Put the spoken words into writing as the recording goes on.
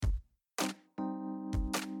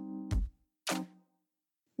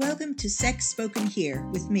Welcome to Sex Spoken Here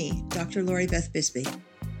with me, Dr. Lori Beth Bisbee.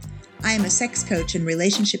 I am a sex coach and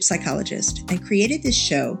relationship psychologist and created this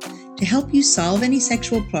show to help you solve any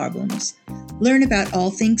sexual problems, learn about all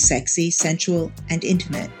things sexy, sensual, and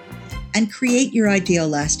intimate, and create your ideal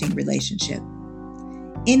lasting relationship.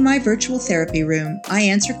 In my virtual therapy room, I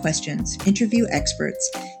answer questions, interview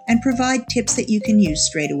experts, and provide tips that you can use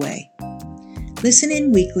straight away. Listen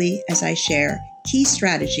in weekly as I share key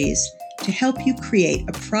strategies to help you create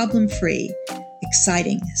a problem-free,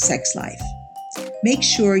 exciting sex life. Make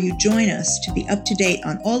sure you join us to be up to date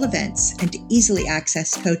on all events and to easily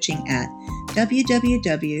access coaching at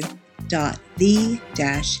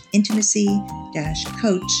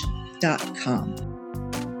www.the-intimacy-coach.com.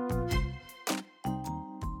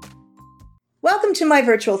 Welcome to my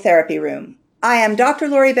virtual therapy room. I am Dr.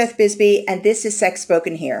 Lori Beth Bisbee, and this is Sex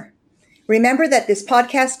Spoken Here. Remember that this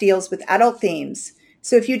podcast deals with adult themes,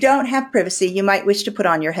 so if you don't have privacy, you might wish to put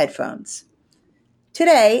on your headphones.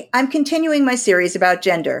 Today, I'm continuing my series about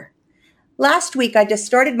gender. Last week, I just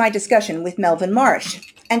started my discussion with Melvin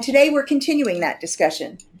Marsh, and today we're continuing that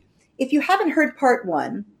discussion. If you haven't heard part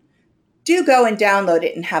 1, do go and download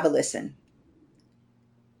it and have a listen.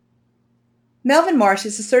 Melvin Marsh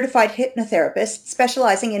is a certified hypnotherapist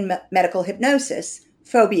specializing in medical hypnosis,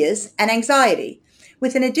 phobias, and anxiety,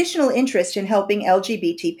 with an additional interest in helping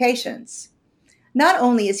LGBT patients. Not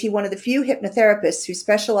only is he one of the few hypnotherapists who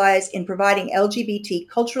specialize in providing LGBT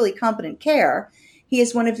culturally competent care, he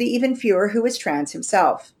is one of the even fewer who is trans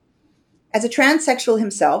himself. As a transsexual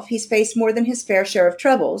himself, he's faced more than his fair share of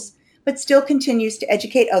troubles, but still continues to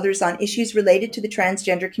educate others on issues related to the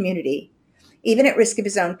transgender community, even at risk of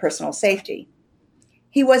his own personal safety.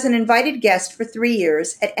 He was an invited guest for 3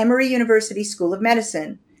 years at Emory University School of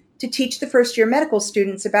Medicine to teach the first-year medical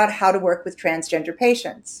students about how to work with transgender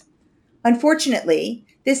patients. Unfortunately,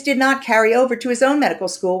 this did not carry over to his own medical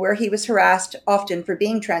school, where he was harassed often for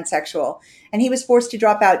being transsexual, and he was forced to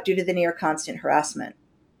drop out due to the near constant harassment.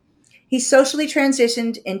 He socially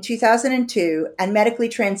transitioned in 2002 and medically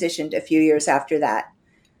transitioned a few years after that.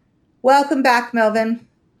 Welcome back, Melvin.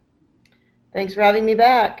 Thanks for having me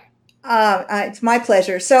back. It's my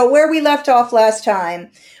pleasure. So where we left off last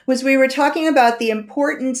time was we were talking about the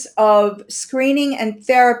importance of screening and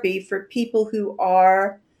therapy for people who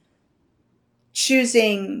are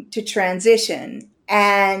choosing to transition.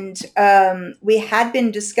 And we had been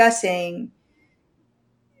discussing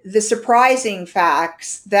the surprising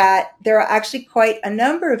facts that there are actually quite a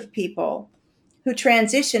number of people who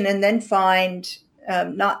transition and then find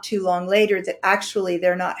not too long later that actually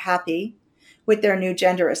they're not happy with their new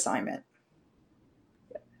gender assignment.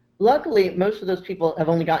 Luckily, most of those people have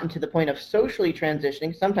only gotten to the point of socially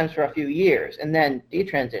transitioning, sometimes for a few years, and then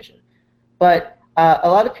detransition. But a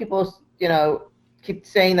lot of people, keep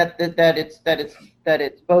saying that it's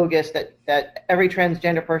bogus, that every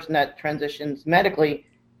transgender person that transitions medically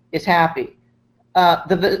is happy.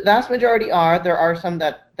 The vast majority are. There are some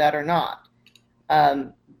that are not.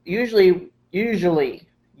 Usually,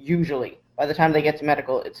 by the time they get to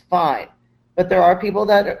medical, it's fine. But there are people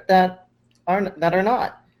that are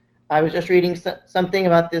not. I was just reading something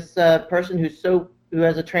about this person who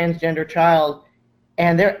has a transgender child,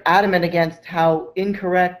 and they're adamant against how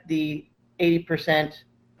incorrect the 80%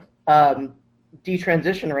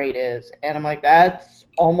 detransition rate is. And I'm like, that's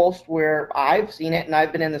almost where I've seen it, and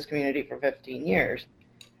I've been in this community for 15 years.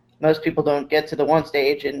 Most people don't get to the 1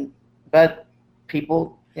 stage, but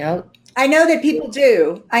people, I know that people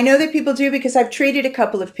do. Because I've treated a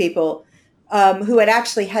couple of people who had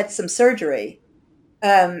actually had some surgery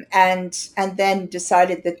and then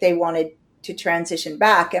decided that they wanted to transition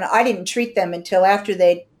back. And I didn't treat them until after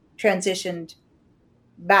they transitioned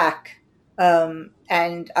back. And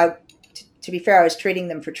to be fair, I was treating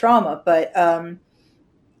them for trauma, but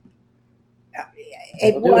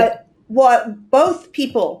what both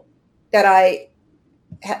people that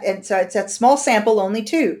and so it's a small sample, only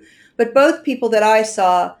 2, but both people that I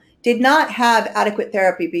saw did not have adequate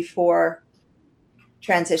therapy before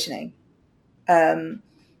transitioning. I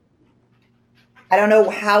don't know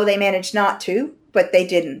how they managed not to, but they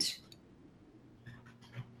didn't.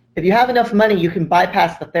 If you have enough money, you can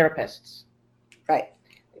bypass the therapists. Right.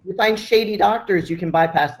 If you find shady doctors, you can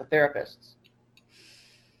bypass the therapists.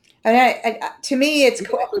 And to me, it's you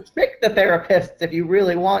can also trick the therapists if you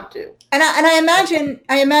really want to. And I imagine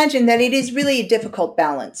that it is really a difficult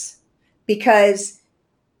balance, because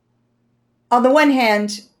on the one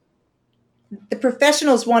hand, the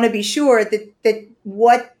professionals want to be sure that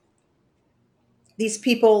what these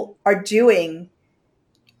people are doing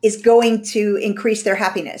is going to increase their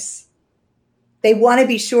happiness. They want to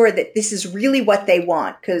be sure that this is really what they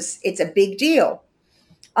want, because it's a big deal.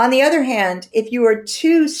 On the other hand, if you are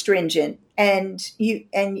too stringent and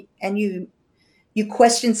you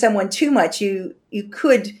question someone too much, you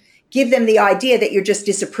could give them the idea that you're just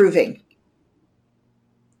disapproving.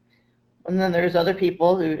 And then there's other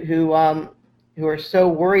people who are so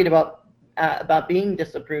worried about being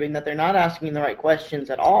disapproving that they're not asking the right questions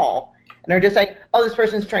at all, and they're just like, "Oh, this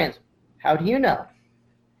person's trans. How do you know?"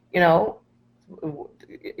 You know,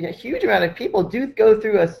 a huge amount of people do go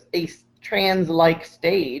through a trans-like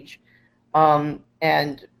stage,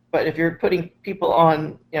 and but if you're putting people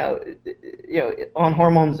on, on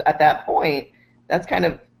hormones at that point, that's kind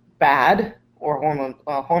of bad. Or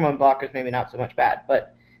hormone blockers, maybe not so much bad,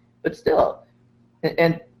 but still,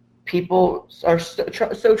 and people are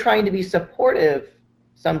so trying to be supportive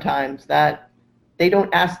sometimes that they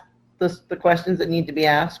don't ask the questions that need to be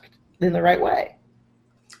asked in the right way.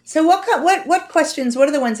 So what questions, what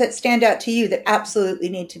are the ones that stand out to you that absolutely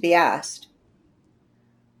need to be asked?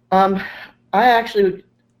 I actually,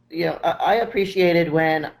 I appreciated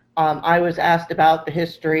when I was asked about the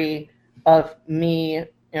history of me,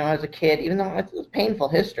 as a kid, even though it was painful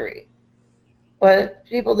history. But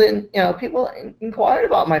people didn't, people inquired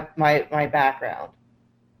about my background.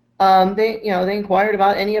 They inquired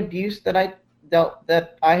about any abuse that I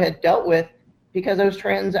had dealt with because I was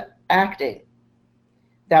trans acting.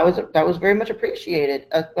 That was very much appreciated.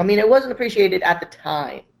 I mean, it wasn't appreciated at the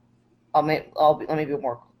time. Let me be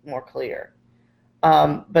more clear.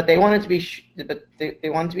 But they wanted to be they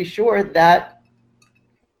wanted to be sure that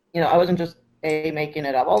I wasn't just making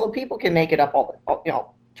it up. Although people can make it up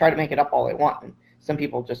try to make it up all they want. And some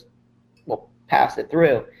people just will pass it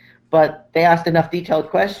through. But they asked enough detailed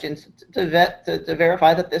questions to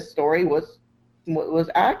verify that this story was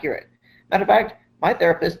accurate. Matter of fact, my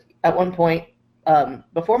therapist at one point,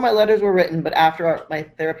 before my letters were written, but after my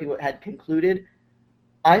therapy had concluded,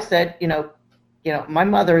 I said, my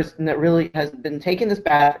mother's really has been taking this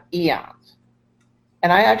bath eons,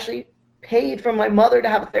 and I actually paid for my mother to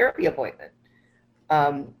have a therapy appointment.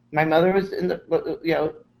 My mother was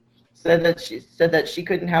said that she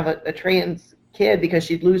couldn't have a trans kid because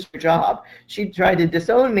she'd lose her job. She tried to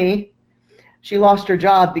disown me. She lost her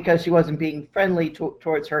job because she wasn't being friendly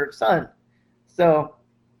towards her son. So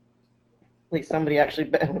at least somebody actually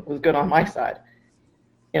was good on my side.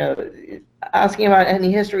 Asking about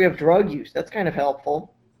any history of drug use, that's kind of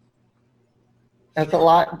helpful. That's a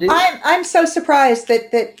lot. I'm so surprised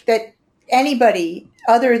that anybody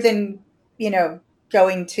other than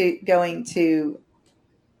going to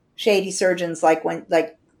shady surgeons like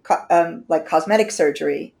cosmetic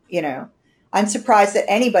surgery. I'm surprised that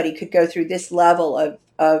anybody could go through this level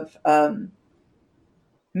of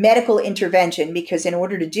medical intervention, because in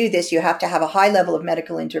order to do this, you have to have a high level of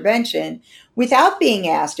medical intervention without being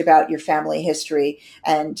asked about your family history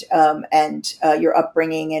and your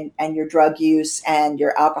upbringing and your drug use and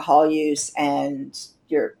your alcohol use and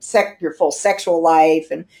your full sexual life.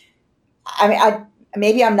 And I mean,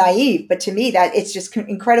 maybe I'm naive, but to me that it's just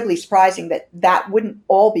incredibly surprising that wouldn't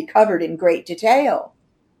all be covered in great detail.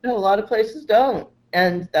 No, a lot of places don't,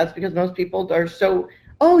 and that's because most people are so,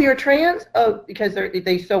 "Oh, you're trans," because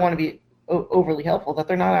they so want to be overly helpful that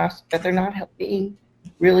they're not being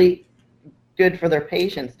really good for their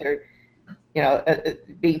patients. They're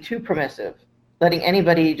being too permissive, letting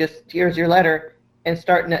anybody just, "Here's your letter," and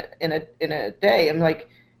start in a day. I'm like,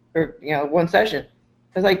 or one session.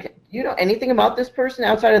 I was like, "Do you know anything about this person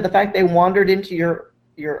outside of the fact they wandered into your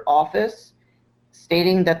office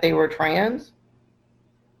stating that they were trans?"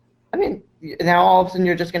 I mean, now all of a sudden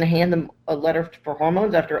you're just going to hand them a letter for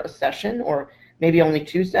hormones after a session, or maybe only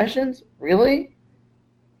 2 sessions? Really?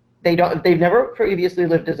 They've never previously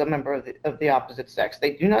lived as a member of the opposite sex.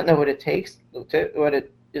 They do not know what it takes, what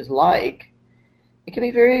it is like. It can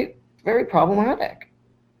be very, very problematic.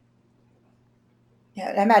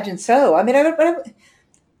 Yeah, I imagine so. I mean, I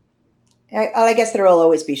guess there will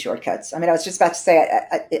always be shortcuts. I mean, I was just about to say,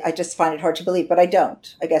 I just find it hard to believe, but I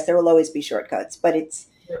don't. I guess there will always be shortcuts, but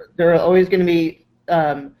there are always going to be,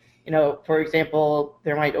 for example,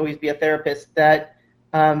 there might always be a therapist that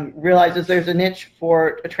realizes there's a niche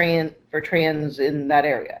for trans in that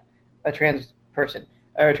area, a trans person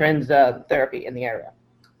or a trans therapy in the area.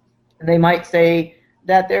 And they might say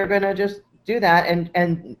that they're going to just do that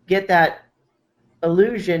and get that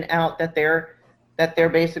illusion out that they're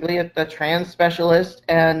basically a trans specialist,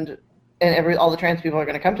 and all the trans people are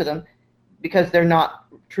going to come to them because they're not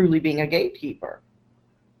truly being a gatekeeper.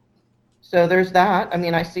 So there's that. I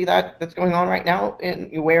mean, I see that's going on right now in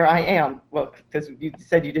where I am. Well, because you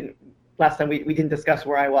said you didn't last time we didn't discuss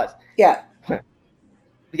where I was. Yeah.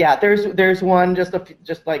 Yeah, there's one just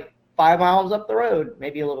like 5 miles up the road,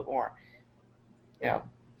 maybe a little more.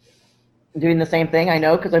 doing the same thing. I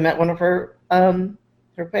know because I met one of her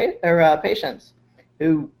patients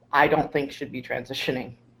who I don't think should be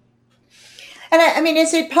transitioning. And I mean,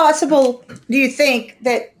 is it possible, do you think,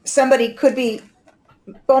 that somebody could be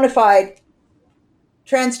bona fide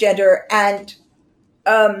transgender and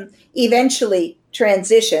eventually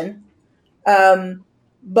transition,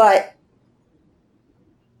 but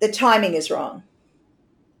the timing is wrong?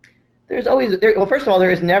 There's always, well, first of all,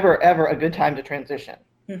 there is never, ever a good time to transition.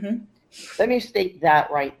 Mm-hmm. Let me state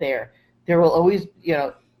that right there. There will always,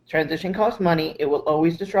 transition costs money. It will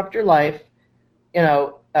always disrupt your life.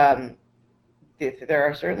 There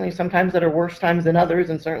are certainly some times that are worse times than others,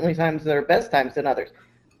 and certainly times that are best times than others.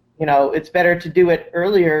 It's better to do it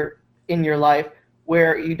earlier in your life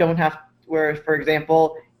where you don't have, where, for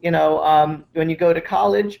example, when you go to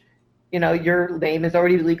college, your name has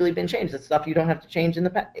already legally been changed. It's stuff you don't have to change in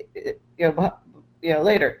the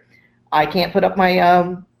later. I can't put up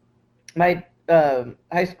my my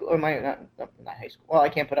high school, or my not high school. Well, I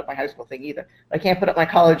can't put up my high school thing either. I can't put up my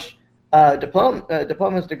college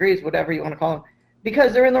diplomas, degrees, whatever you want to call them,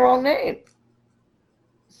 because they're in the wrong name.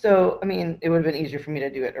 So, I mean, it would have been easier for me to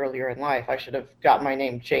do it earlier in life. I should have got my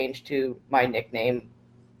name changed to my nickname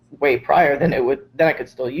way prior. Then I could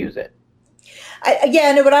still use it.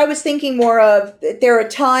 What I was thinking more of, there are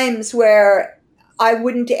times where I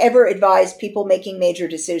wouldn't ever advise people making major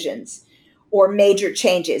decisions or major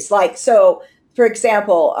changes. Like, so, for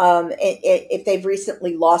example, if they've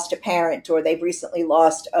recently lost a parent, or they've recently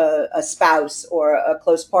lost a spouse or a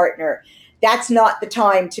close partner, that's not the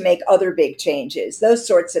time to make other big changes, those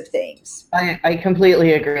sorts of things. I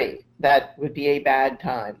completely agree. That would be a bad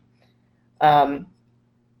time.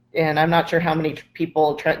 And I'm not sure how many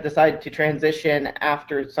people decide to transition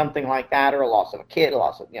after something like that, or a loss of a kid, a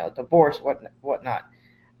loss of, divorce, whatnot.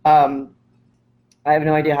 I have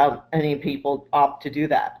no idea how any people opt to do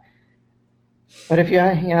that. But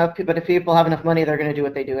if people have enough money, they're going to do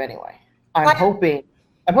what they do anyway. I'm hoping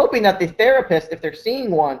that the therapist, if they're seeing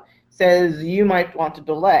one, says you might want to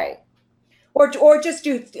delay, or just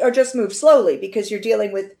move slowly, because you're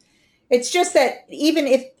dealing with. It's just that even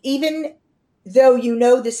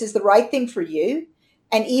though this is the right thing for you,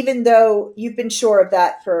 and even though you've been sure of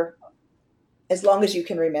that for as long as you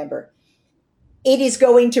can remember, it is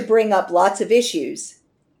going to bring up lots of issues,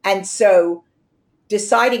 and so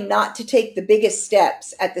deciding not to take the biggest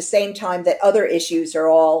steps at the same time that other issues are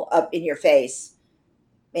all up in your face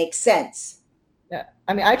makes sense. Yeah,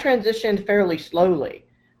 I mean, I transitioned fairly slowly,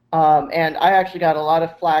 and I actually got a lot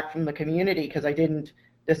of flack from the community because I didn't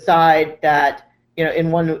decide that,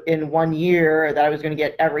 in one year, that I was going to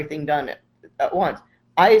get everything done at once.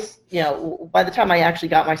 By the time I actually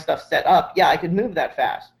got my stuff set up, I could move that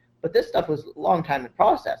fast. But this stuff was a long time in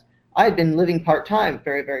process. I had been living part-time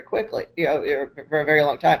very, very quickly, for a very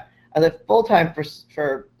long time. I lived full-time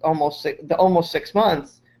for almost 6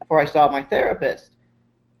 months before I saw my therapist.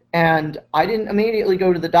 And I didn't immediately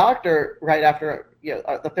go to the doctor right after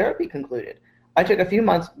the therapy concluded. I took a few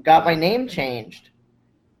months, got my name changed,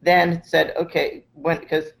 then said, okay,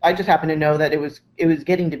 because I just happened to know that it was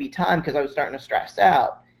getting to be time because I was starting to stress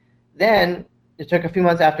out. Then it took a few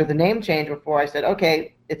months after the name change before I said,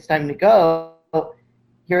 okay, it's time to go.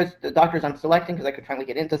 Here's the doctors I'm selecting because I could finally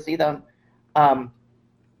get in to see them. And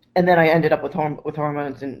then I ended up with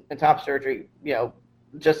hormones and top surgery,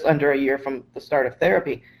 just under a year from the start of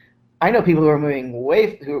therapy. I know people who are moving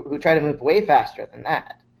who try to move way faster than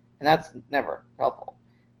that, and that's never helpful.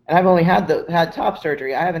 And I've only had top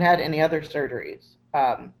surgery. I haven't had any other surgeries.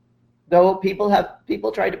 Though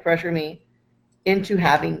people tried to pressure me into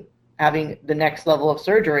having the next level of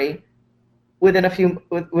surgery within a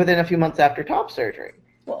few months after top surgery,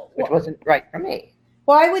 which wasn't right for me.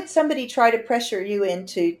 Why would somebody try to pressure you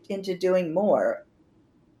into doing more?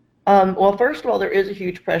 Well, first of all, there is a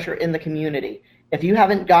huge pressure in the community. If you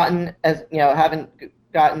haven't gotten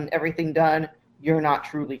everything done, you're not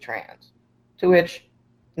truly trans. To which,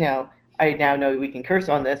 I now know we can curse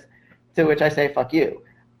on this. To which I say, fuck you.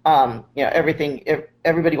 If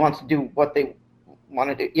everybody wants to do what they want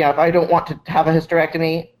to do. If I don't want to have a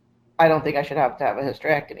hysterectomy, I don't think I should have to have a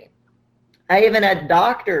hysterectomy. I even had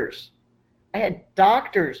doctors.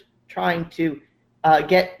 Trying to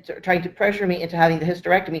pressure me into having the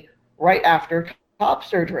hysterectomy right after top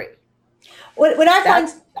surgery. What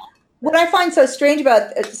I find so strange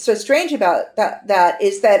about that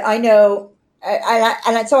is that I know,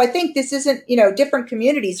 and so I think this isn't, different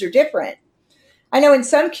communities are different. I know in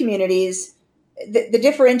some communities, the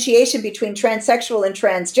differentiation between transsexual and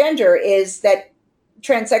transgender is that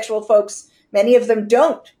transsexual folks, many of them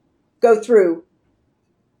don't go through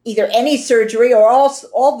either any surgery or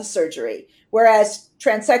all the surgery, whereas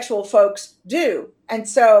transsexual folks do. And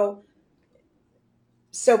so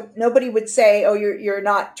nobody would say, oh, you're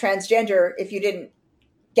not transgender if you didn't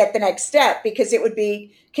get the next step, because it would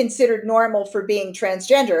be considered normal for being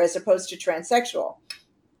transgender as opposed to transsexual.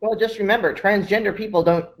 Well, just remember, transgender people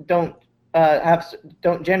don't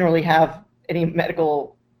generally have any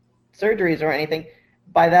medical surgeries or anything.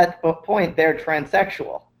 By that point, they're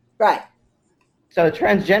transsexual. Right. So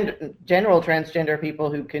general transgender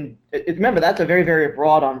people who can, remember, that's a very, very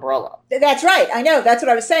broad umbrella. That's right. I know. That's what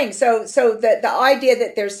I was saying. So the idea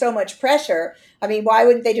that there's so much pressure, I mean, why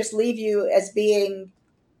wouldn't they just leave you as being,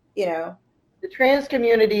 The trans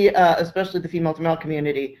community, especially the female to male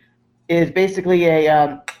community, is basically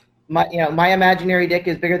my imaginary dick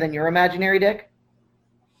is bigger than your imaginary dick.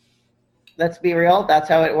 Let's be real. That's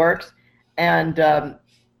how it works. And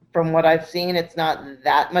from what I've seen, it's not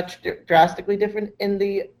that much drastically different in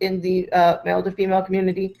the male to female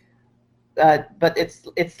community, but it's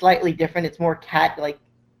slightly different. It's more like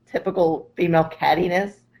typical female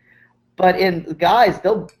cattiness. But in guys,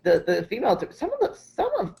 the female,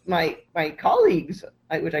 some of my colleagues,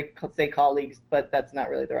 which I could say colleagues, but that's not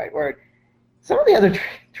really the right word. Some of the other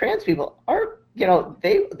trans people are,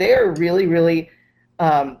 they are really, really,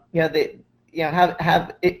 have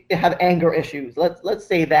anger issues. Let's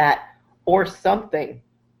say that, or something.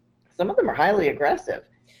 Some of them are highly aggressive,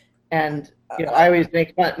 and I always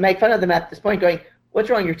make fun of them at this point, going, "What's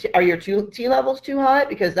wrong? Are your T levels too high?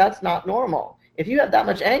 Because that's not normal. If you have that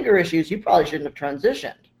much anger issues, you probably shouldn't have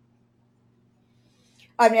transitioned."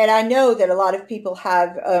 I mean, I know that a lot of people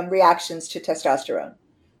have reactions to testosterone.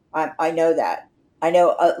 I know that. I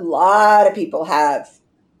know a lot of people have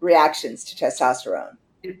reactions to testosterone.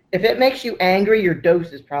 If it makes you angry, your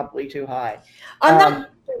dose is probably too high.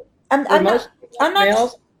 Most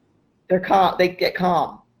males, they're calm. They get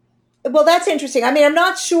calm. Well, that's interesting. I mean, I'm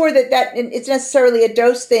not sure that it's necessarily a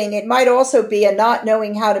dose thing. It might also be a not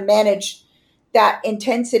knowing how to manage that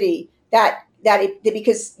intensity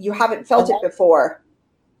because you haven't felt it before.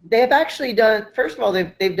 They have actually done. First of all,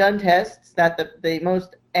 they've done tests that the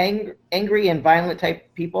most angry and violent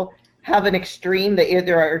type people have an extreme. They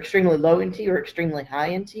either are extremely low in T or extremely high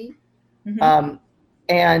in T,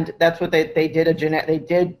 and that's what they did. They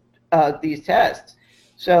did these tests.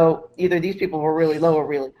 So either these people were really low or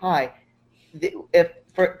really high. To a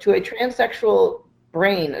transsexual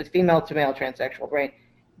brain, a female to male transsexual brain,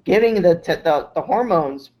 giving the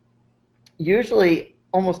hormones, usually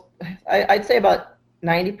almost, I'd say about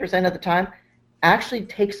 90% of the time, actually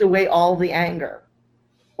takes away all the anger,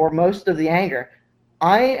 or most of the anger.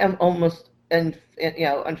 I am almost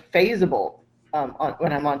unfazable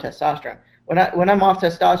when I'm on testosterone. When I'm off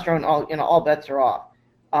testosterone, all bets are off.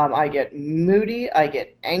 I get moody, I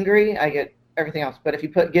get angry, I get everything else. But if you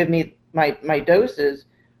give me my doses,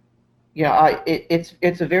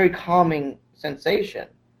 it's a very calming sensation.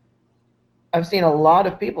 I've seen a lot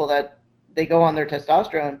of people that they go on their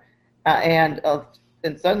testosterone, and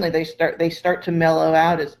suddenly they start to mellow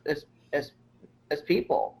out as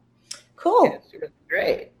people. Cool. And it's really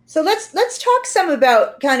great. So let's talk some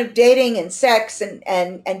about kind of dating and sex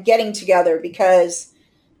and getting together, because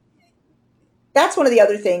that's one of the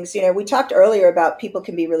other things. We talked earlier about people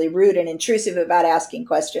can be really rude and intrusive about asking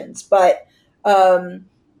questions, but I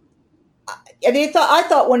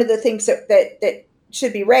thought one of the things that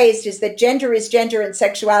should be raised is that gender is gender, and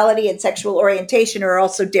sexuality and sexual orientation are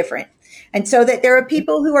also different, and so that there are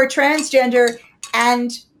people who are transgender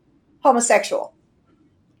and homosexual.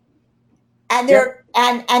 And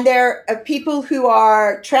there are people who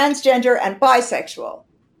are transgender and bisexual,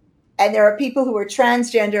 and there are people who are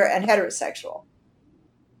transgender and heterosexual.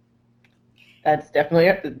 That's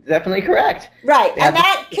definitely correct. Right, and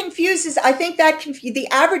that confuses. I think that the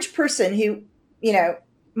average person who,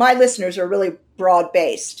 my listeners are really broad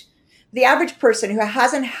based. The average person who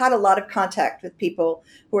hasn't had a lot of contact with people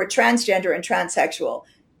who are transgender and transsexual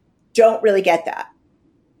don't really get that.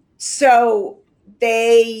 So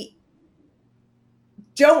they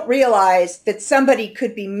don't realize that somebody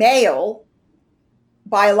could be male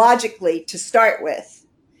biologically to start with,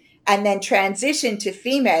 and then transition to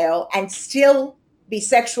female and still be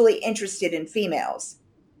sexually interested in females.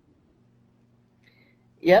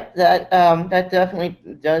 Yep, that definitely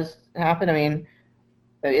does happen. I mean,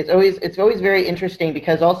 it's always very interesting,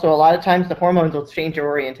 because also a lot of times the hormones will change your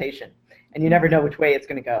orientation, and you never know which way it's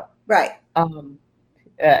going to go. Right.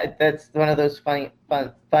 That's one of those fun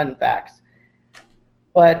facts.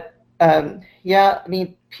 But I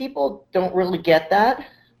mean, people don't really get that.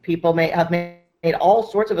 People may have made all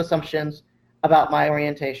sorts of assumptions about my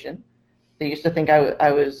orientation. They used to think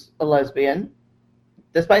I was a lesbian.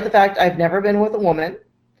 despite the fact I've never been with a woman,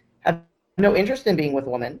 have no interest in being with a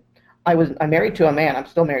woman. I'm married to a man. I'm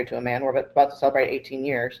still married to a man. We're about to celebrate 18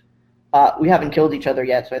 years. We haven't killed each other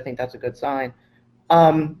yet, so I think that's a good sign.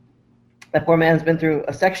 That poor man's been through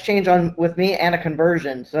a sex change with me and a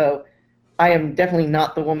conversion, so I am definitely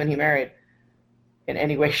not the woman he married in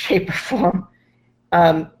any way, shape, or form.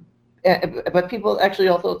 But people actually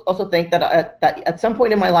also think that at some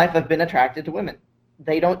point in my life I've been attracted to women.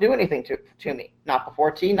 They don't do anything to me. Not before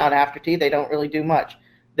tea, not after tea. They don't really do much.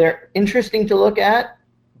 They're interesting to look at,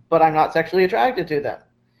 but I'm not sexually attracted to them.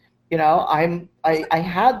 You know, I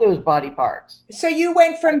had those body parts. So you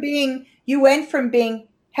went from being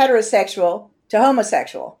heterosexual to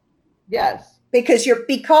homosexual. Yes. Because your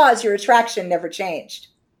attraction never changed.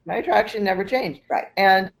 My attraction never changed. Right.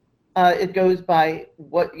 And it goes by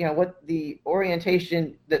what the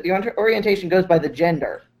orientation. The orientation goes by the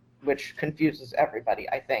gender, which confuses everybody,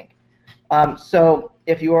 I think. So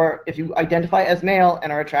if you identify as male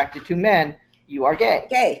and are attracted to men, you are gay.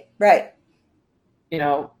 Gay, right? You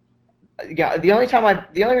know, yeah. The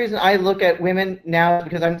only reason I look at women now is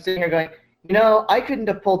because I'm sitting here going, you know, I couldn't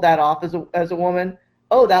have pulled that off as a woman.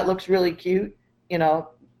 Oh, that looks really cute. You know,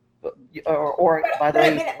 or by the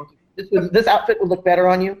way, this outfit would look better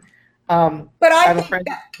on you. But I have a friend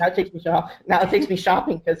now it takes me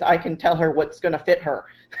shopping because I can tell her what's going to fit her.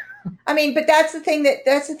 I mean, but that's the thing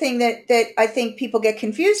that I think people get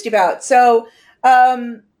confused about. So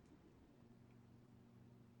I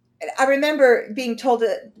remember being told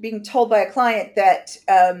by a client that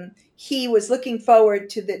he was looking forward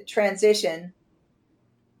to the transition.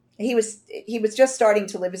 He was just starting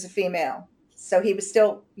to live as a female, so he was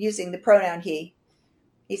still using the pronoun he.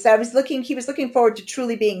 He said he was looking forward to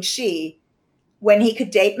truly being she when he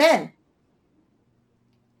could date men.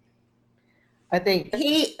 I think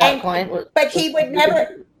client was, but he would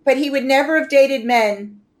never have dated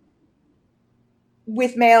men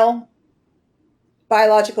with male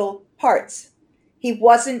biological parts. He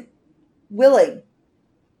wasn't willing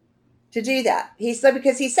to do that.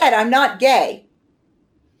 Because he said, "I'm not gay."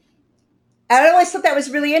 And I always thought that was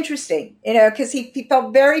really interesting, you know, because he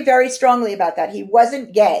felt very, very strongly about that. He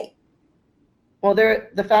wasn't gay. Well,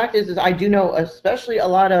 the fact is I do know, especially a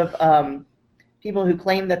lot of people who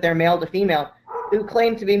claim that they're male to female, who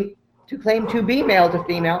claim to be male to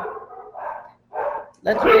female.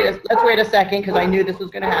 Let's wait a second because I knew this was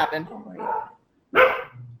going to happen.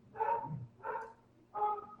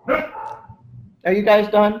 Are you guys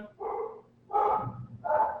done?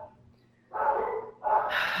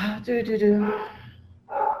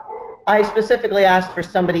 I specifically asked for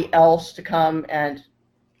somebody else to come and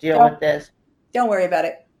deal with this. Don't worry about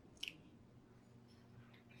it.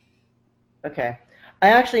 Okay. I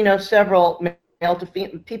actually know several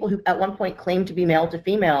people who at one point claimed to be male to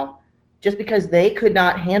female just because they could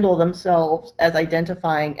not handle themselves as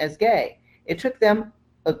identifying as gay. It took them,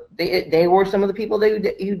 they were some of the people who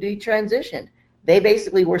detransitioned. They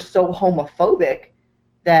basically were so homophobic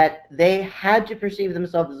that they had to perceive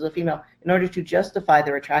themselves as a female in order to justify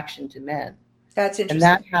their attraction to men. That's interesting.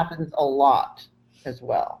 And that happens a lot as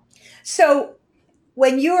well. So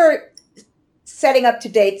when you're setting up to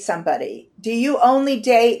date somebody, do you only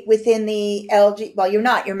date within the well, you're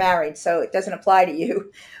not, you're married, so it doesn't apply to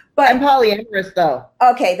you. But I'm polyamorous though.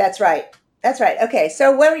 Okay, that's right. Okay,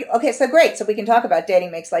 so so great. So we can talk about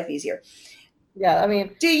dating makes life easier. Yeah, I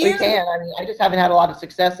mean, we can. I mean, I just haven't had a lot of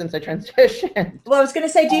success since I transitioned. Well, I was going to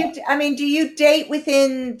say, do you date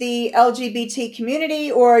within the LGBT community,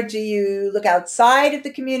 or do you look outside of the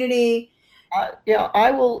community?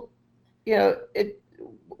 I will.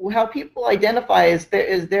 How people identify is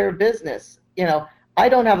their business. I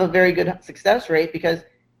don't have a very good success rate because,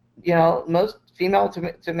 most female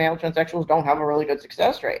to male transsexuals don't have a really good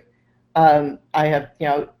success rate. I have,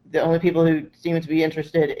 the only people who seem to be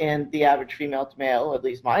interested in the average female to male, at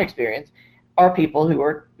least my experience, are people who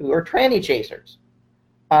are tranny chasers,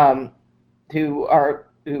 who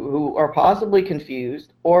are possibly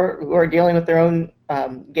confused or who are dealing with their own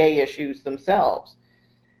gay issues themselves.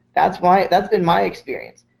 That's been my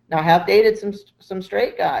experience. Now, I have dated some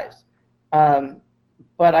straight guys,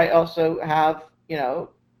 but I also have a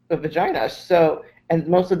vagina. So, and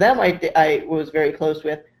most of them I was very close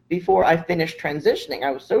with before I finished transitioning.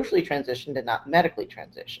 I was socially transitioned and not medically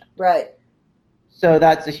transitioned. Right. So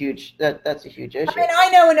that's a huge that's a huge issue. I mean, I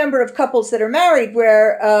know a number of couples that are married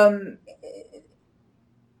where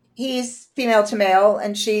he's female to male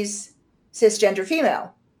and she's cisgender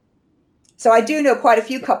female. So I do know quite a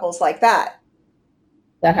few couples like that.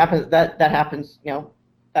 That happens. That happens.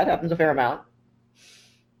 That happens a fair amount.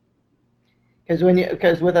 Because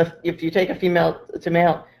if you take a female to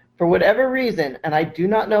male for whatever reason, and I do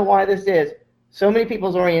not know why this is, so many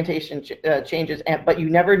people's orientation changes, but you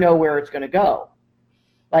never know where it's going to go.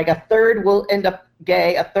 Like a third will end up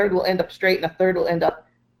gay, a third will end up straight, and a third will end up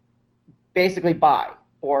basically bi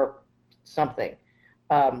or something.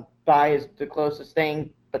 Bi is the closest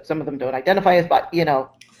thing, but some of them don't identify as bi. I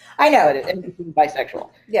know. But it's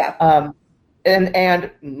bisexual. Yeah. And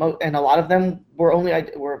a lot of them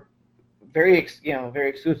were very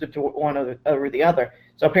exclusive to one over the other.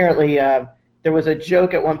 So apparently, there was a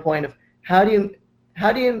joke at one point of how do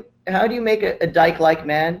you make a dyke like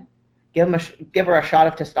man? Give her a shot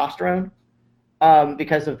of testosterone,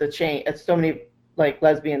 because of the change. It's so many like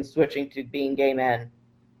lesbians switching to being gay men.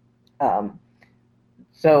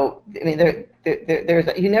 So I mean,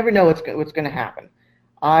 there's you never know what's going to happen.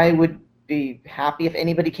 I would be happy if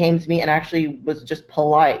anybody came to me and actually was just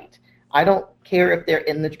polite. I don't care if they're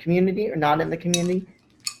in the community or not in the community.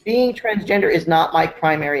 Being transgender is not my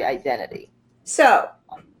primary identity. So,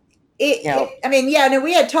 we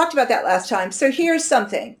had talked about that last time. So here's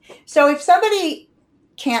something. So if somebody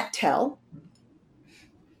can't tell,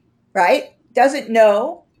 right, doesn't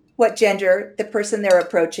know what gender the person they're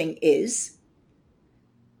approaching is,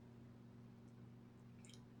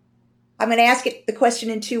 I'm going to ask the question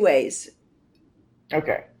in two ways.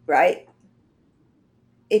 Okay. Right?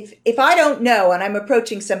 If I don't know and I'm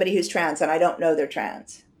approaching somebody who's trans and I don't know they're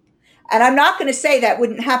trans, and I'm not going to say that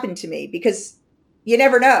wouldn't happen to me because you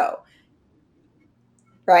never know,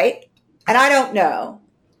 right? And I don't know.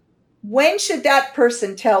 When should that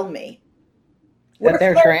person tell me? That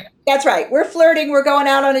they're trans? That's right. We're flirting. We're going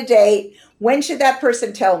out on a date. When should that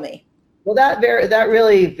person tell me? Well, that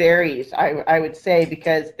really varies, I would say,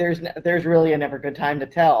 because there's really a never good time to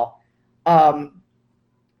tell.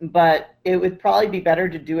 But it would probably be better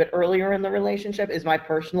to do it earlier in the relationship, is my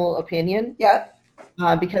personal opinion. Yeah.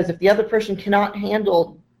 Because if the other person cannot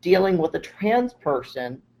handle dealing with a trans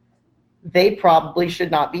person, they probably should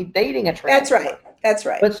not be dating a trans person. That's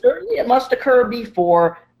right. But certainly it must occur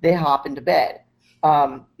before they hop into bed.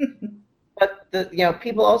 But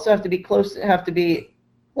people also have to be close enough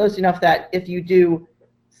that if you do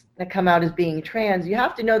come out as being trans, you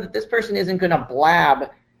have to know that this person isn't going to blab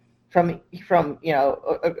from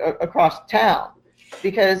across town,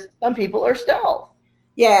 because some people are stealth.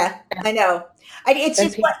 Yeah, I know.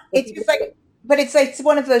 It's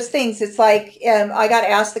one of those things. It's like I got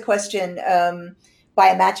asked the question by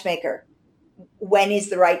a matchmaker, when is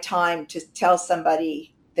the right time to tell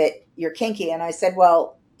somebody that you're kinky? And I said,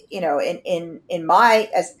 well, in my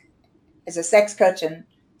as a sex coach and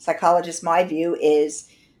psychologist, my view is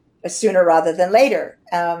sooner rather than later.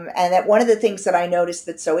 And that one of the things that I noticed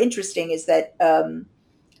that's so interesting is that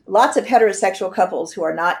lots of heterosexual couples who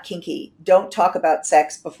are not kinky don't talk about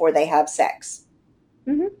sex before they have sex.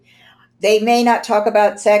 Mm-hmm. They may not talk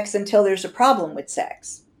about sex until there's a problem with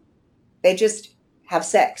sex. They just have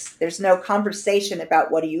sex. There's no conversation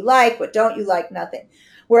about what do you like, what don't you like, nothing.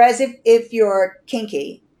 Whereas if you're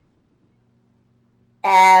kinky,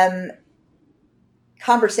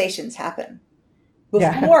 conversations happen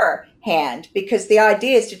beforehand, because the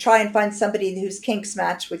idea is to try and find somebody whose kinks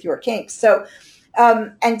match with your kinks. So,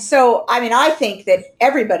 I think that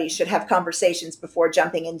everybody should have conversations before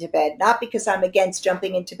jumping into bed, not because I'm against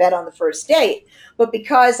jumping into bed on the first date, but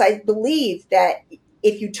because I believe that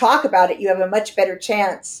if you talk about it, you have a much better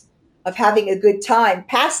chance of having a good time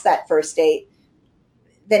past that first date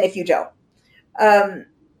than if you don't.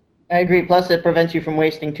 I agree. Plus, it prevents you from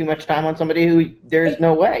wasting too much time on somebody who there's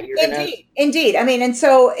no way you're Indeed. And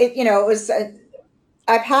so it was.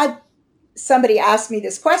 I've had somebody ask me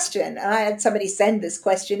this question, and I had somebody send this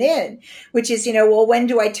question in, which is, well, when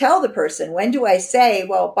do I tell the person? When do I say,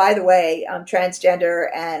 well, by the way, I'm transgender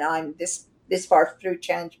and I'm this far through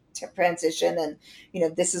transition, and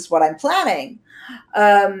this is what I'm planning.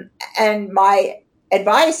 And my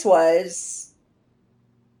advice was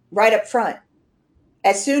right up front,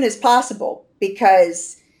 as soon as possible,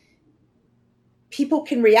 because people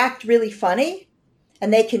can react really funny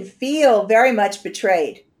and they can feel very much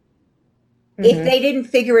betrayed. Mm-hmm. If they didn't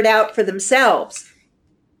figure it out for themselves.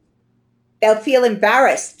 They'll feel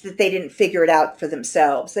embarrassed that they didn't figure it out for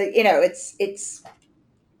themselves. It's.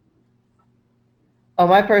 Oh,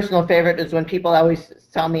 my personal favorite is when people always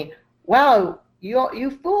tell me, wow,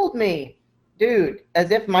 you fooled me. Dude,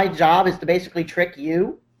 as if my job is to basically trick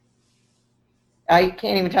you. I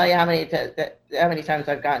can't even tell you how many times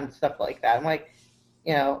I've gotten stuff like that. I'm like,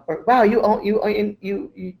 or wow, you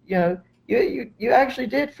you actually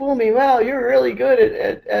did fool me. Wow, you're really good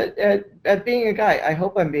at being a guy. I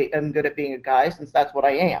hope I'm good at being a guy, since that's what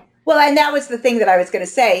I am. Well, and that was the thing that I was going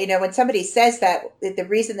to say. You know, when somebody says that, the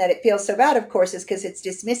reason that it feels so bad, of course, is because it's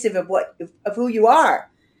dismissive of who you are.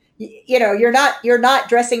 You know, you're not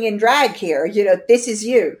dressing in drag here. You know, this is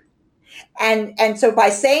you. And so by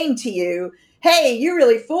saying to you, "Hey, you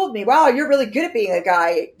really fooled me. Wow, you're really good at being a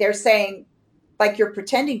guy," they're saying, like, you're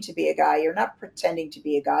pretending to be a guy. You're not pretending to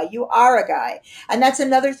be a guy. You are a guy. And that's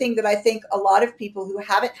another thing that I think a lot of people who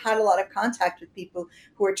haven't had a lot of contact with people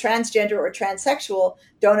who are transgender or transsexual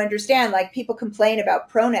don't understand. Like, people complain about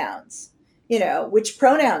pronouns, you know, which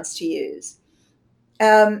pronouns to use.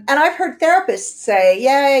 And I've heard therapists say,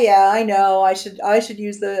 yeah, I know, I should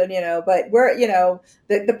use the, you know, but we're, you know,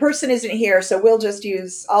 the person isn't here, so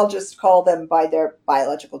I'll just call them by their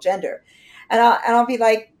biological gender. And I'll be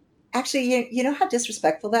like, actually, you know how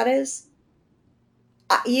disrespectful that is?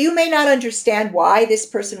 You may not understand why this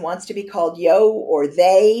person wants to be called yo or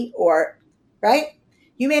they or, right?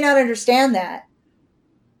 You may not understand that,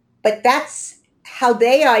 but that's how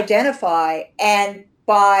they identify. And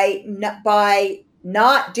by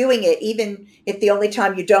not doing it, even if the only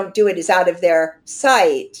time you don't do it is out of their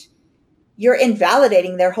sight, you're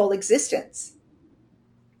invalidating their whole existence.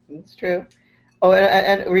 It's true. Oh,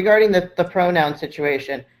 and regarding the pronoun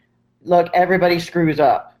situation, look, everybody screws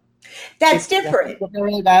up. That's different. People feel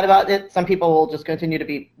really bad about it. Some people will just continue to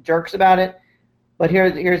be jerks about it. But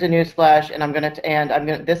here's a news flash, and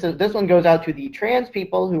this one goes out to the trans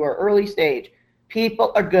people who are early stage.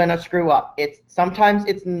 People are gonna screw up. Sometimes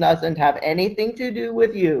it doesn't have anything to do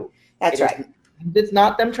with you. That's right. It's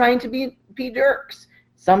not them trying to be jerks.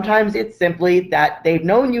 Sometimes it's simply that they've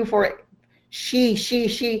known you for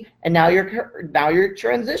she, and now you're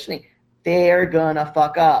transitioning. They're gonna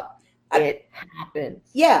fuck up. It happens.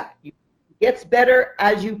 Yeah. It gets better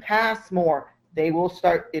as you pass more. They will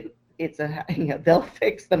start it. They'll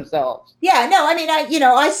fix themselves. Yeah, no, I mean,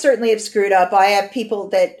 I certainly have screwed up. I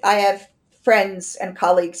have friends and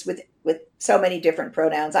colleagues with so many different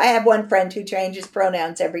pronouns. I have one friend who changes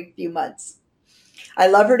pronouns every few months. I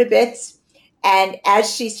love her to bits. And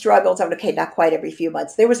as she struggles, okay, not quite every few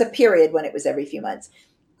months. There was a period when it was every few months.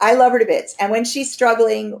 I love her to bits. And when she's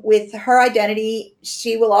struggling with her identity,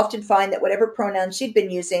 she will often find that whatever pronoun she'd been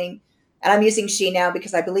using, and I'm using she now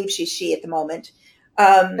because I believe she's she at the moment.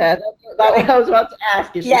 That's what I was about to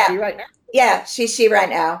ask. Is she right now? Yeah, she's she right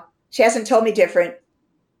now. She hasn't told me different.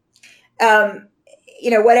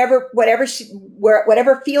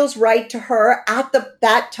 Whatever feels right to her at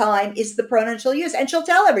that time is the pronoun she'll use, and she'll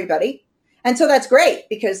tell everybody. And so that's great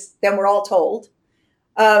because then we're all told.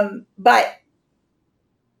 But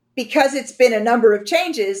because it's been a number of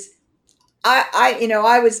changes,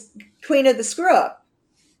 I was queen of the screw up.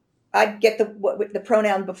 I'd get the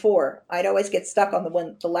pronoun before. I'd always get stuck on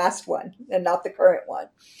the last one and not the current one.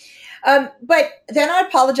 But then I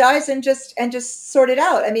apologize and just sort it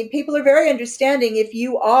out. I mean, people are very understanding if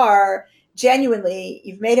you are genuinely,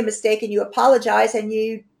 you've made a mistake and you apologize and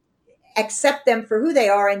you accept them for who they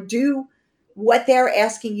are and do what they're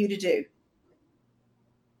asking you to do.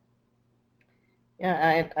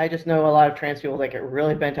 Yeah, I just know a lot of trans people that get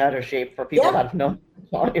really bent out of shape for people that have known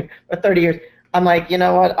for 30 years. I'm like, you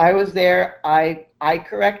know what? I was there. I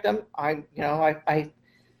correct them. I've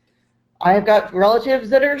got relatives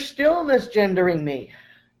that are still misgendering me.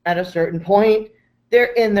 At a certain point,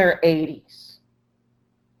 they're in their 80s.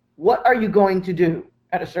 What are you going to do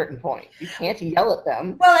at a certain point? You can't yell at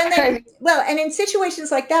them. And in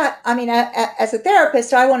situations like that, I mean, as a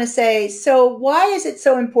therapist, I want to say, so why is it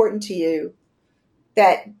so important to you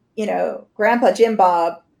that, Grandpa Jim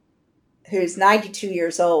Bob, who's 92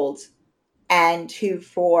 years old, and who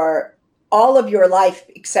for all of your life,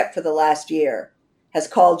 except for the last year, has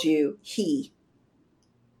called you he,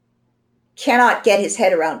 cannot get his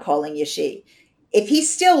head around calling you she. If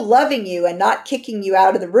he's still loving you and not kicking you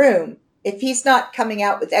out of the room, if he's not coming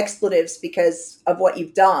out with expletives because of what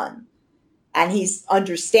you've done, and he's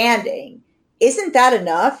understanding, isn't that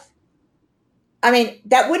enough? I mean,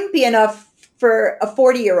 that wouldn't be enough for a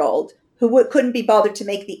 40-year-old who couldn't be bothered to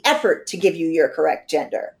make the effort to give you your correct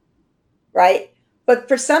gender, right? But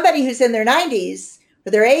for somebody who's in their 90s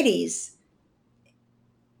or their 80s,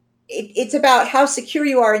 it's about how secure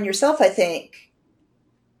you are in yourself, I think.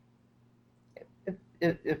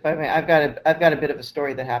 If I may, I've got a bit of a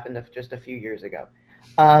story that happened just a few years ago.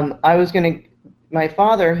 My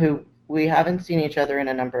father, who we haven't seen each other in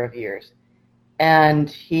a number of years, and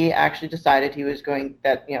he actually decided he was going,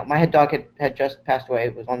 that, my head dog had just passed away.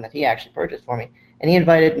 It was one that he actually purchased for me. And he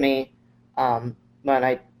invited me,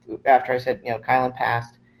 after I said, Kylan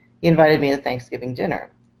passed, he invited me to Thanksgiving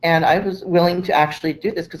dinner. And I was willing to actually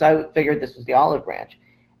do this because I figured this was the olive branch.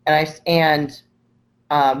 And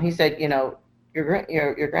he said,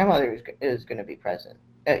 your grandmother is going to be present.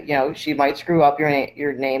 She might screw up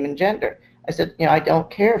your name and gender. I said, I don't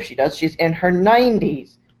care if she does. She's in her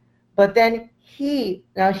 90s. But then he's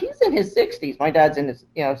in his 60s. My dad's in his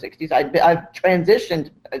 60s. I've transitioned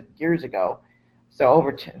years ago. So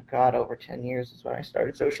over 10 years is when I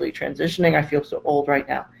started socially transitioning. I feel so old right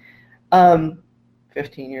now.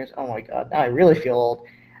 15 years. Oh my God. Now I really feel old.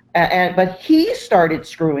 But he started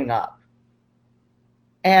screwing up.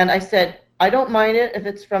 And I said, I don't mind it if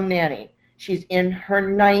it's from Nanny. She's in her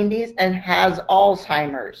 90s and has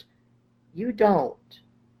Alzheimer's. You don't.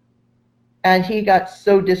 And he got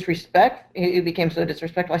so disrespectful. He became so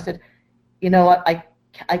disrespectful. I said, you know what?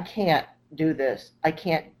 I can't do this. I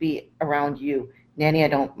can't be around you. Nanny, I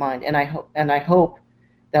don't mind. And I hope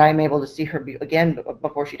that I'm able to see her again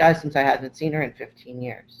before she dies, since I haven't seen her in 15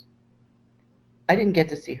 years. I didn't get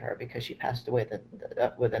to see her because she passed away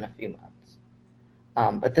within a few months.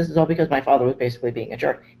 But this is all because my father was basically being a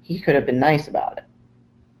jerk. He could have been nice about it.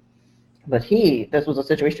 But this was a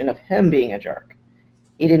situation of him being a jerk.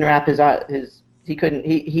 He didn't wrap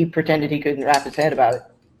he pretended he couldn't wrap his head about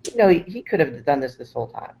it. He could have done this whole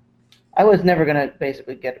time. I was never going to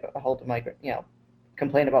basically get a hold of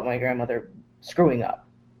complain about my grandmother screwing up,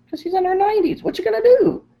 because she's in her 90s. What you going to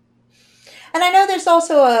do? And I know there's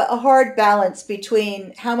also a hard balance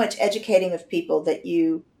between how much educating of people that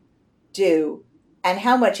you do and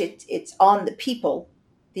how much it's on the people,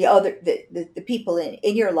 the people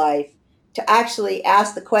in your life, to actually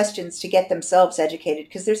ask the questions to get themselves educated,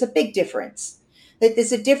 because there's a big difference. That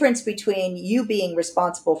there's a difference between you being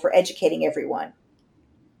responsible for educating everyone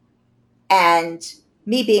and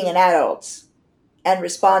me being an adult and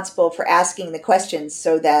responsible for asking the questions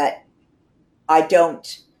so that I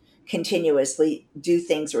don't continuously do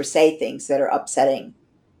things or say things that are upsetting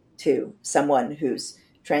to someone who's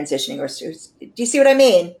transitioning do you see what I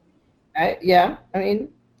mean? Yeah, I mean,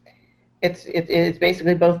 it's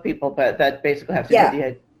basically both people, but that basically have to do the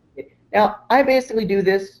idea. Now, I basically do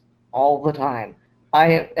this all the time.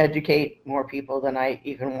 I educate more people than I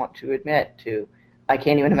even want to admit to. I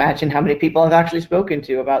can't even imagine how many people I've actually spoken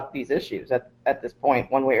to about these issues at this point,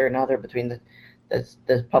 one way or another, between the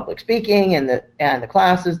public speaking and the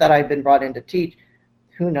classes that I've been brought in to teach.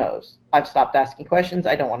 Who knows? I've stopped asking questions.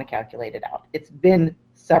 I don't want to calculate it out. It's been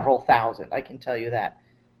several thousand, I can tell you that.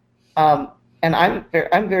 And I'm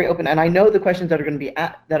very open, and I know the questions that are going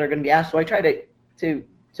to be asked, so I try to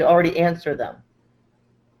already answer them.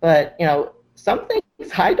 But some things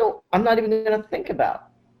I'm not even going to think about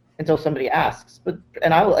until somebody asks.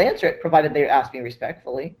 And I will answer it, provided they ask me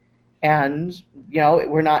respectfully. And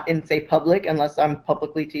we're not in, say, public, unless I'm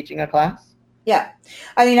publicly teaching a class. Yeah,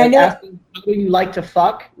 I mean, I know. Asking, how do you like to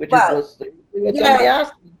fuck? Which is what somebody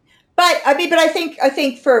asked me. But I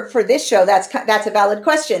think for this show, that's a valid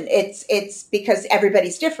question. It's because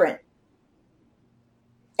everybody's different.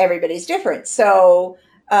 Everybody's different. So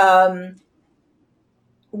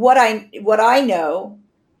what I know,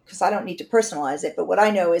 because I don't need to personalize it, but what I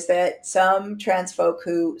know is that some trans folk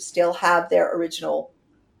who still have their original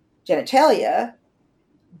genitalia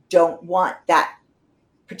don't want that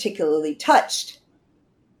particularly touched.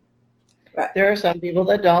 Right. There are some people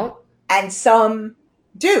that don't, and some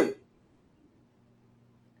do.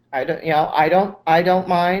 I don't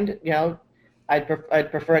mind.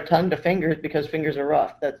 I'd prefer a tongue to fingers, because fingers are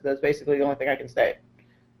rough. That's basically the only thing I can say.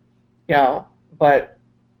 But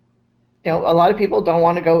a lot of people don't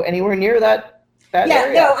want to go anywhere near that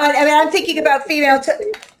area. No, I mean, I'm thinking about female.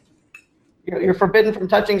 You're forbidden from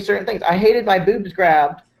touching certain things. I hated my boobs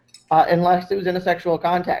grabbed unless it was in a sexual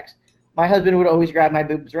context. My husband would always grab my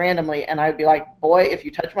boobs randomly, and I'd be like, boy, if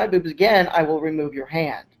you touch my boobs again, I will remove your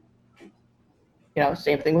hand.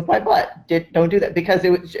 Same thing with my butt. Don't do that, because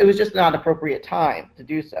it was just not appropriate time to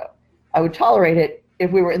do so. I would tolerate it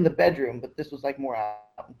if we were in the bedroom, but this was like more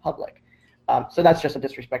out in public. So that's just a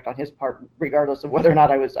disrespect on his part, regardless of whether or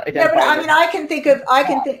not I was identified. Yeah, but I mean, I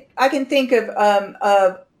can think of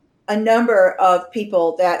a number of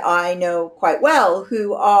people that I know quite well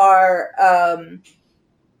who are,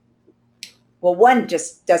 well, one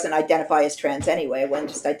just doesn't identify as trans anyway. One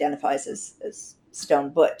just identifies as stone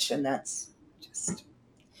butch, and that's just.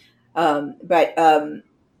 But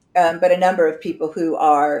a number of people who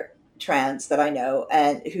are trans that I know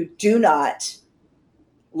and who do not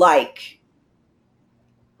like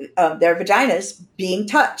their vaginas being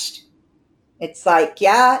touched. It's like,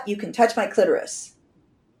 yeah, you can touch my clitoris.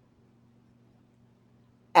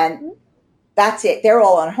 And that's it. They're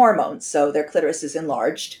all on hormones, so their clitoris is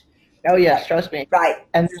enlarged. Oh yes, trust me. Right.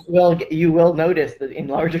 And you will notice the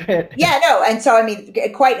enlargement. Yeah, no. And so, I mean,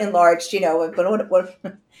 quite enlarged,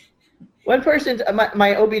 One person,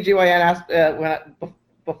 my OBGYN asked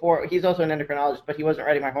before, he's also an endocrinologist, but he wasn't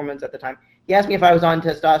writing my hormones at the time. He asked me if I was on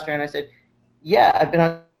testosterone. I said, yeah, I've been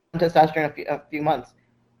on testosterone a few months.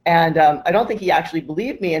 And I don't think he actually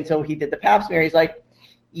believed me until he did the pap smear. He's like,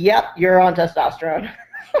 yep, you're on testosterone.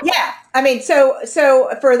 Yeah. I mean, so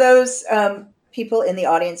for those people in the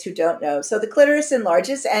audience who don't know, so the clitoris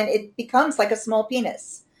enlarges and it becomes like a small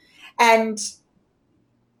penis. And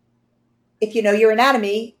if you know your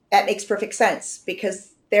anatomy, that makes perfect sense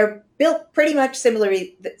because they're built pretty much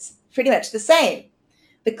similarly, pretty much the same.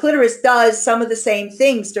 The clitoris does some of the same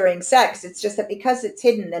things during sex. It's just that because it's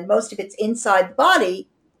hidden and most of it's inside the body,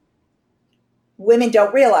 women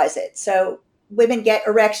don't realize it. So women get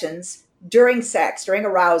erections during sex, during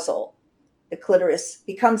arousal. The clitoris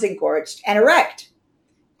becomes engorged and erect.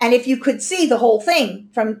 And if you could see the whole thing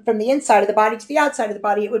from the inside of the body to the outside of the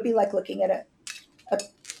body, it would be like looking at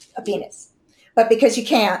a penis. But because you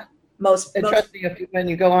can't, And trust me, when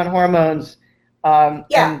you go on hormones yeah.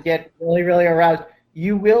 and get really, really aroused,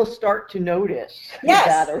 you will start to notice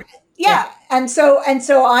yes. that. Yeah. And so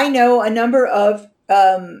I know a number of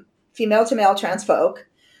female to male trans folk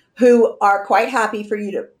who are quite happy for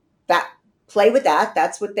you to play with that.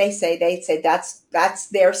 That's what they say. They say that's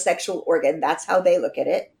their sexual organ. That's how they look at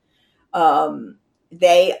it.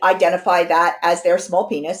 They identify that as their small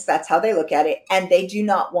penis. That's how they look at it. And they do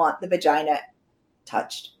not want the vagina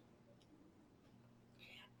touched.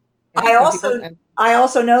 I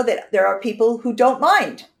also know that there are people who don't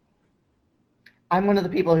mind. I'm one of the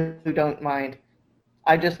people who don't mind.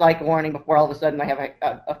 I just like warning before all of a sudden I have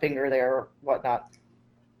a finger there or whatnot.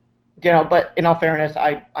 But in all fairness,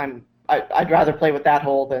 I'd rather play with that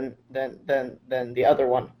hole than the other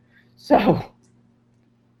one. So,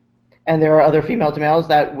 and there are other female to males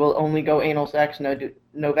that will only go anal sex,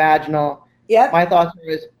 no vaginal. Yeah. My thoughts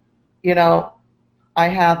is, I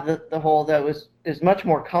have the hole that is much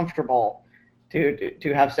more comfortable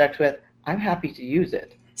to have sex with. I'm happy to use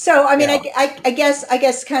it. So, I mean, I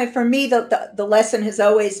guess kind of for me, the lesson has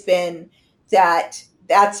always been that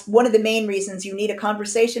that's one of the main reasons you need a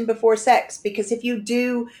conversation before sex. Because if you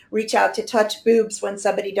do reach out to touch boobs when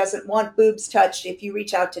somebody doesn't want boobs touched, if you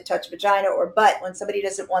reach out to touch vagina or butt when somebody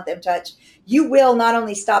doesn't want them touched, you will not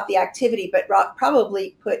only stop the activity, but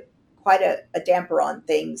probably put quite a damper on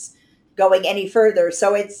things going any further.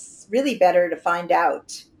 So it's really better to find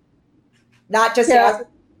out. Not just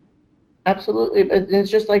absolutely, but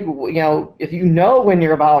it's just like if you know when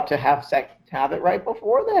you're about to have sex, have it right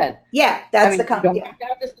before then. Yeah, that's you don't have to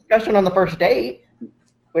have this discussion on the first date,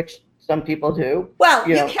 which some people do. Well,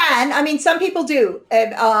 you can. I mean, some people do.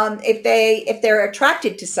 If they're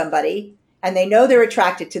attracted to somebody and they know they're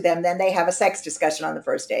attracted to them, then they have a sex discussion on the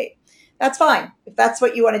first date. That's fine. If that's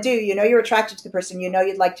what you want to do, you're attracted to the person,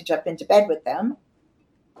 you'd like to jump into bed with them.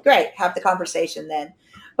 Great, have the conversation then.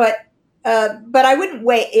 But I wouldn't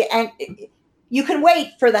wait. And you can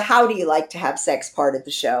wait for the how do you like to have sex part of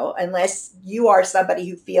the show, unless you are somebody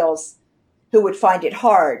who would find it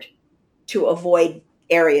hard to avoid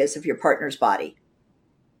areas of your partner's body.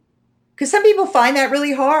 Because some people find that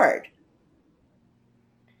really hard.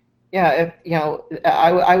 Yeah,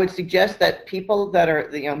 I would suggest that people that are,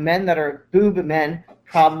 men that are boob men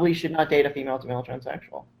probably should not date a female to male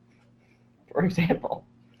transsexual, for example,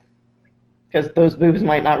 because those boobs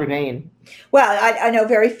might not remain. Well, I know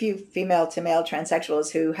very few female to male transsexuals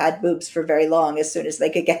who had boobs for very long. As soon as they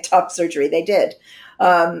could get top surgery, they did.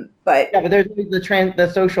 But there's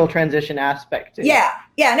the social transition aspect too. Yeah.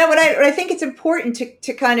 No, but I think it's important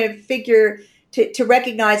to kind of figure. To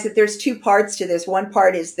recognize that there's two parts to this. One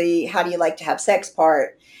part is the how do you like to have sex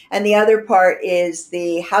part, and the other part is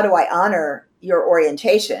the how do I honor your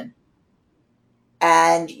orientation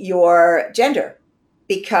and your gender,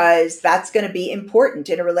 because that's going to be important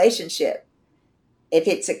in a relationship. If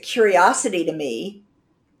it's a curiosity to me,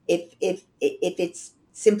 if it's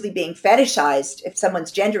simply being fetishized, if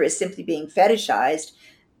someone's gender is simply being fetishized,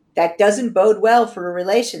 that doesn't bode well for a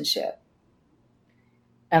relationship.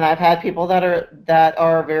 And I've had people that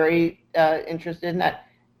are very interested in that.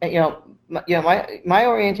 My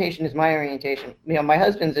orientation is my orientation. My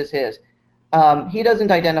husband's is his. He doesn't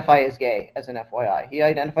identify as gay, as an FYI. He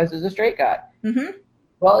identifies as a straight guy. Mm-hmm.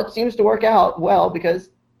 Well, it seems to work out well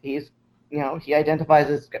because he identifies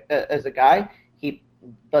as a guy. He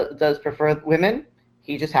does prefer women.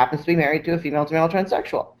 He just happens to be married to a female to male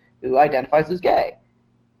transsexual who identifies as gay.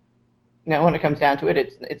 When it comes down to it,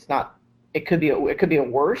 it's not. It could be a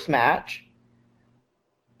worse match,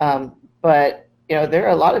 but there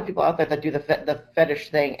are a lot of people out there that do the fetish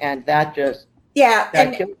thing, and that just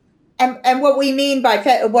and what I mean by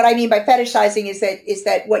fetishizing is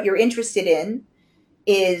that what you're interested in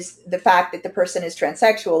is the fact that the person is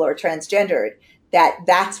transsexual or transgendered.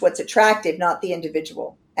 That's what's attractive, not the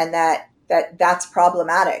individual, and that's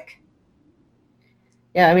problematic.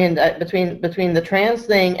 Yeah, I mean, between the trans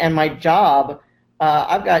thing and my job,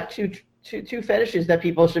 I've got two fetishes that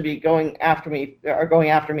people should be going after me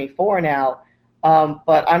for now.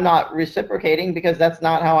 But I'm not reciprocating because that's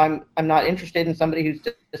not how I'm not interested in somebody who's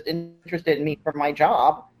just interested in me for my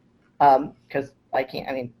job. Because I can't.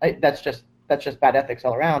 I mean, that's just bad ethics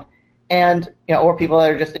all around. And or people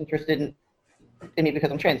that are just interested in me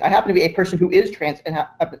because I'm trans. I happen to be a person who is trans and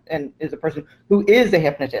is a person who is a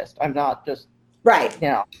hypnotist. I'm not just right.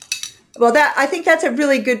 Well, I think that's a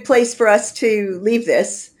really good place for us to leave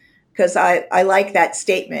this, because I like that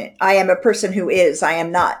statement. I am a person who is. I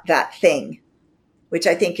am not that thing, which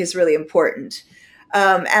I think is really important.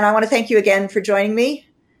 And I want to thank you again for joining me.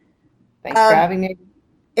 Thanks for having me.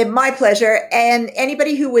 My pleasure. And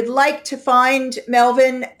anybody who would like to find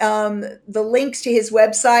Melvin, the links to his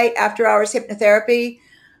website, After Hours Hypnotherapy,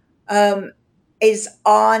 is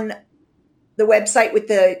on the website with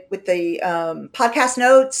the podcast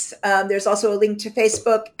notes. There's also a link to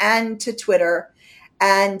Facebook and to Twitter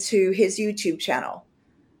and to his YouTube channel.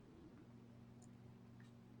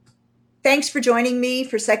 Thanks for joining me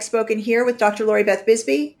for Sex Spoken Here with Dr. Lori Beth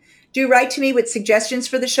Bisbee. Do write to me with suggestions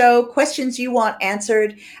for the show, questions you want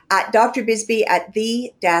answered at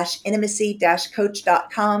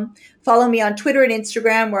drbisbee@the-intimacy-coach.com. Follow me on Twitter and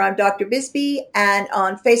Instagram, where I'm Dr. Bisbee, and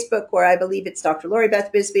on Facebook, where I believe it's Dr. Lori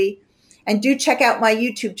Beth Bisbee. And do check out my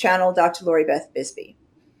YouTube channel, Dr. Lori Beth Bisbee.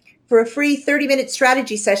 For a free 30-minute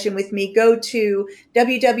strategy session with me, go to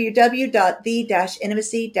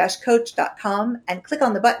www.the-intimacy-coach.com and click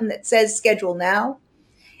on the button that says Schedule Now.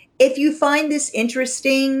 If you find this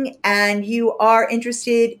interesting and you are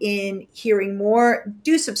interested in hearing more,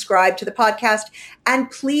 do subscribe to the podcast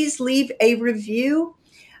and please leave a review.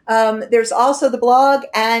 There's also the blog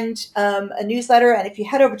and a newsletter. And if you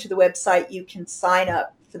head over to the website, you can sign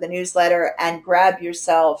up for the newsletter and grab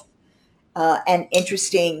yourself an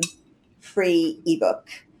interesting free ebook.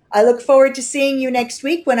 I look forward to seeing you next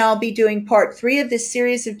week when I'll be doing part 3 of this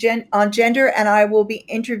series of on gender, and I will be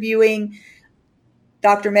interviewing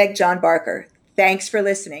Dr. Meg John Barker. Thanks for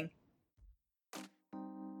listening.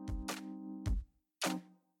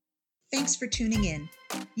 Thanks for tuning in.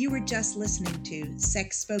 You were just listening to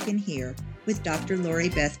Sex Spoken Here with Dr. Lori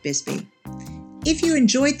Beth Bisbee. If you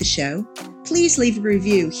enjoyed the show, please leave a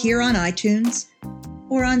review here on iTunes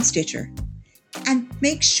or on Stitcher. And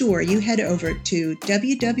make sure you head over to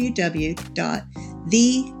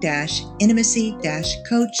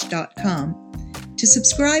www.the-intimacy-coach.com to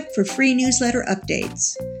subscribe for free newsletter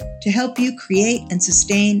updates to help you create and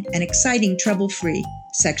sustain an exciting, trouble-free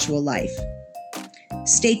sexual life.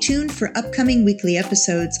 Stay tuned for upcoming weekly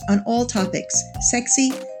episodes on all topics,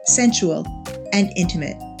 sexy, sensual, and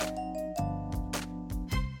intimate.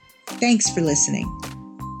 Thanks for listening.